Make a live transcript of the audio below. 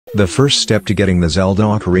The first step to getting the Zelda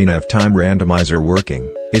Ocarina of Time randomizer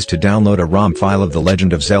working, is to download a ROM file of The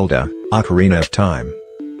Legend of Zelda, Ocarina of Time.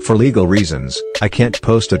 For legal reasons, I can't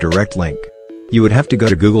post a direct link. You would have to go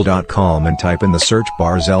to google.com and type in the search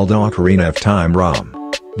bar Zelda Ocarina of Time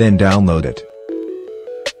ROM. Then download it.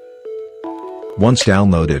 Once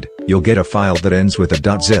downloaded, you'll get a file that ends with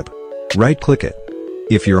a .zip. Right-click it.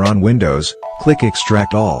 If you're on Windows, click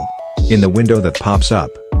Extract All. In the window that pops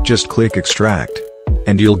up, just click Extract.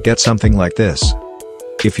 And you'll get something like this.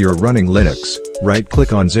 If you're running Linux,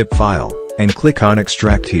 right-click on Zip File, and click on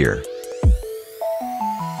Extract here.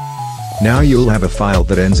 Now you'll have a file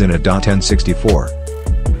that ends in a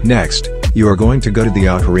 .n64. Next, you are going to go to the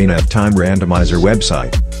Ocarina of Time randomizer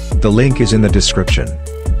website. The link is in the description.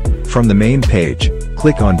 From the main page,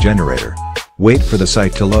 click on Generator. Wait for the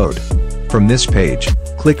site to load. From this page,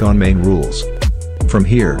 click on Main Rules. From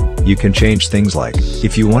here, you can change things like,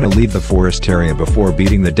 if you want to leave the forest area before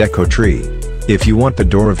beating the Deco tree. If you want the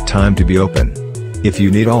Door of Time to be open. If you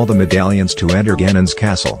need all the medallions to enter Ganon's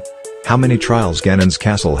castle. How many trials Ganon's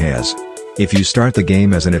castle has. If you start the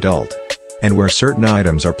game as an adult. And where certain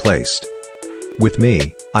items are placed. With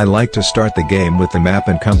me, I like to start the game with the map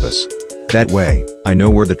and compass. That way, I know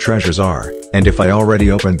where the treasures are, and if I already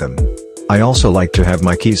opened them. I also like to have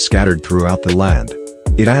my keys scattered throughout the land.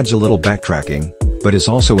 It adds a little backtracking, but is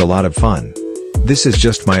also a lot of fun. This is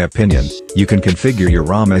just my opinion, you can configure your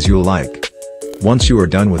ROM as you like. Once you are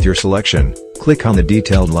done with your selection, click on the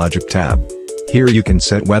Detailed Logic tab. Here you can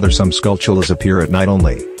set whether some sculptures appear at night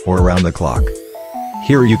only, or around the clock.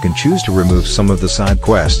 Here you can choose to remove some of the side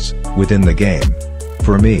quests, within the game.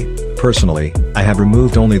 For me, personally, I have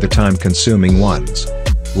removed only the time-consuming ones.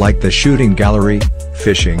 Like the shooting gallery,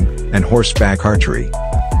 fishing, and horseback archery.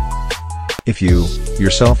 If you,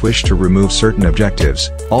 yourself wish to remove certain objectives,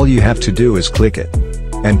 all you have to do is click it.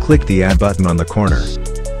 And click the Add button on the corner.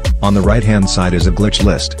 On the right-hand side is a glitch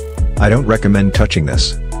list. I don't recommend touching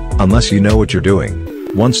this. Unless you know what you're doing.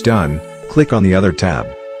 Once done, click on the other tab.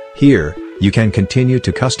 Here, you can continue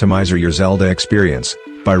to customize your Zelda experience,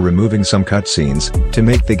 by removing some cutscenes, to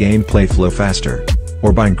make the gameplay flow faster.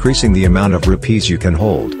 Or by increasing the amount of rupees you can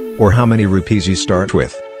hold, or how many rupees you start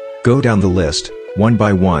with. Go down the list, one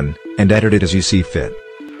by one, and edit it as you see fit.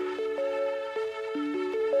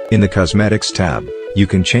 In the Cosmetics tab, you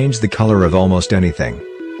can change the color of almost anything.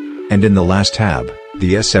 And in the last tab,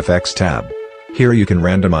 the SFX tab. Here you can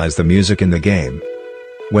randomize the music in the game.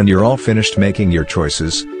 When you're all finished making your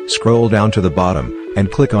choices, scroll down to the bottom,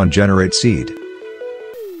 and click on Generate Seed.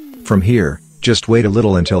 From here, just wait a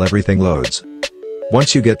little until everything loads.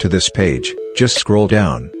 Once you get to this page, just scroll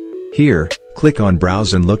down. Here, click on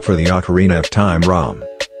Browse and look for the Ocarina of Time ROM.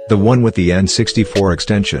 The one with the N64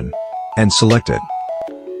 extension. And select it.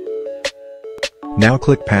 Now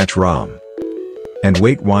click Patch ROM. And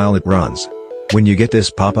wait while it runs. When you get this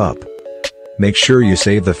pop-up, make sure you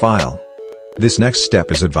save the file. This next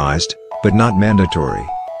step is advised, but not mandatory.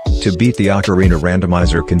 To beat the Ocarina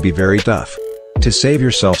randomizer can be very tough. To save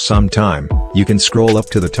yourself some time, you can scroll up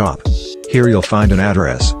to the top. Here you'll find an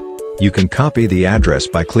address. You can copy the address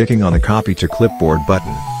by clicking on the Copy to Clipboard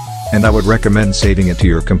button. And I would recommend saving it to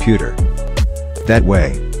your computer. That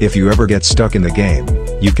way, if you ever get stuck in the game,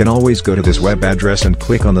 you can always go to this web address and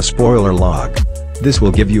click on the spoiler log. This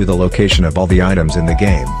will give you the location of all the items in the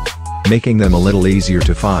game, making them a little easier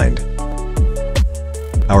to find.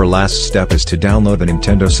 Our last step is to download the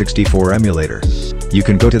Nintendo 64 emulator. You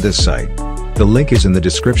can go to this site. The link is in the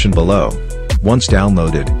description below. Once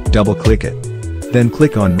downloaded, double-click it. Then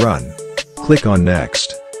click on Run. Click on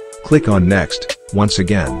Next. Click on Next, once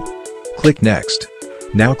again. Click Next.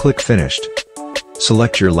 Now click Finished.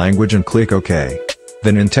 Select your language and click OK.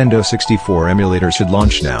 The Nintendo 64 emulator should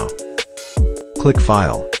launch now. Click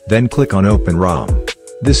File, then click on Open ROM.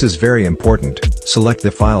 This is very important, select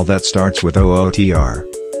the file that starts with OOTR.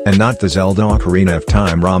 And not the Zelda Ocarina of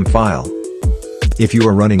Time ROM file. If you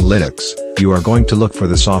are running Linux, you are going to look for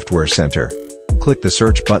the Software Center. Click the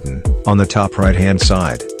search button, on the top right-hand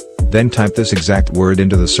side. Then type this exact word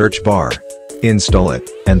into the search bar. Install it,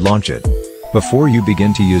 and launch it. Before you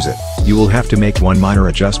begin to use it, you will have to make one minor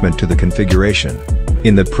adjustment to the configuration.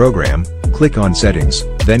 In the program, click on Settings,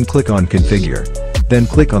 then click on Configure. Then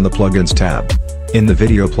click on the Plugins tab. In the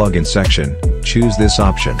Video Plugin section, choose this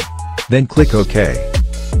option. Then click OK.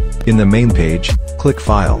 In the main page, click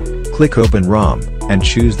File, click Open ROM, and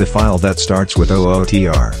choose the file that starts with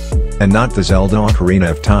OOTR. And not the Zelda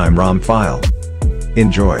Ocarina of Time ROM file.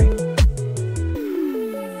 Enjoy!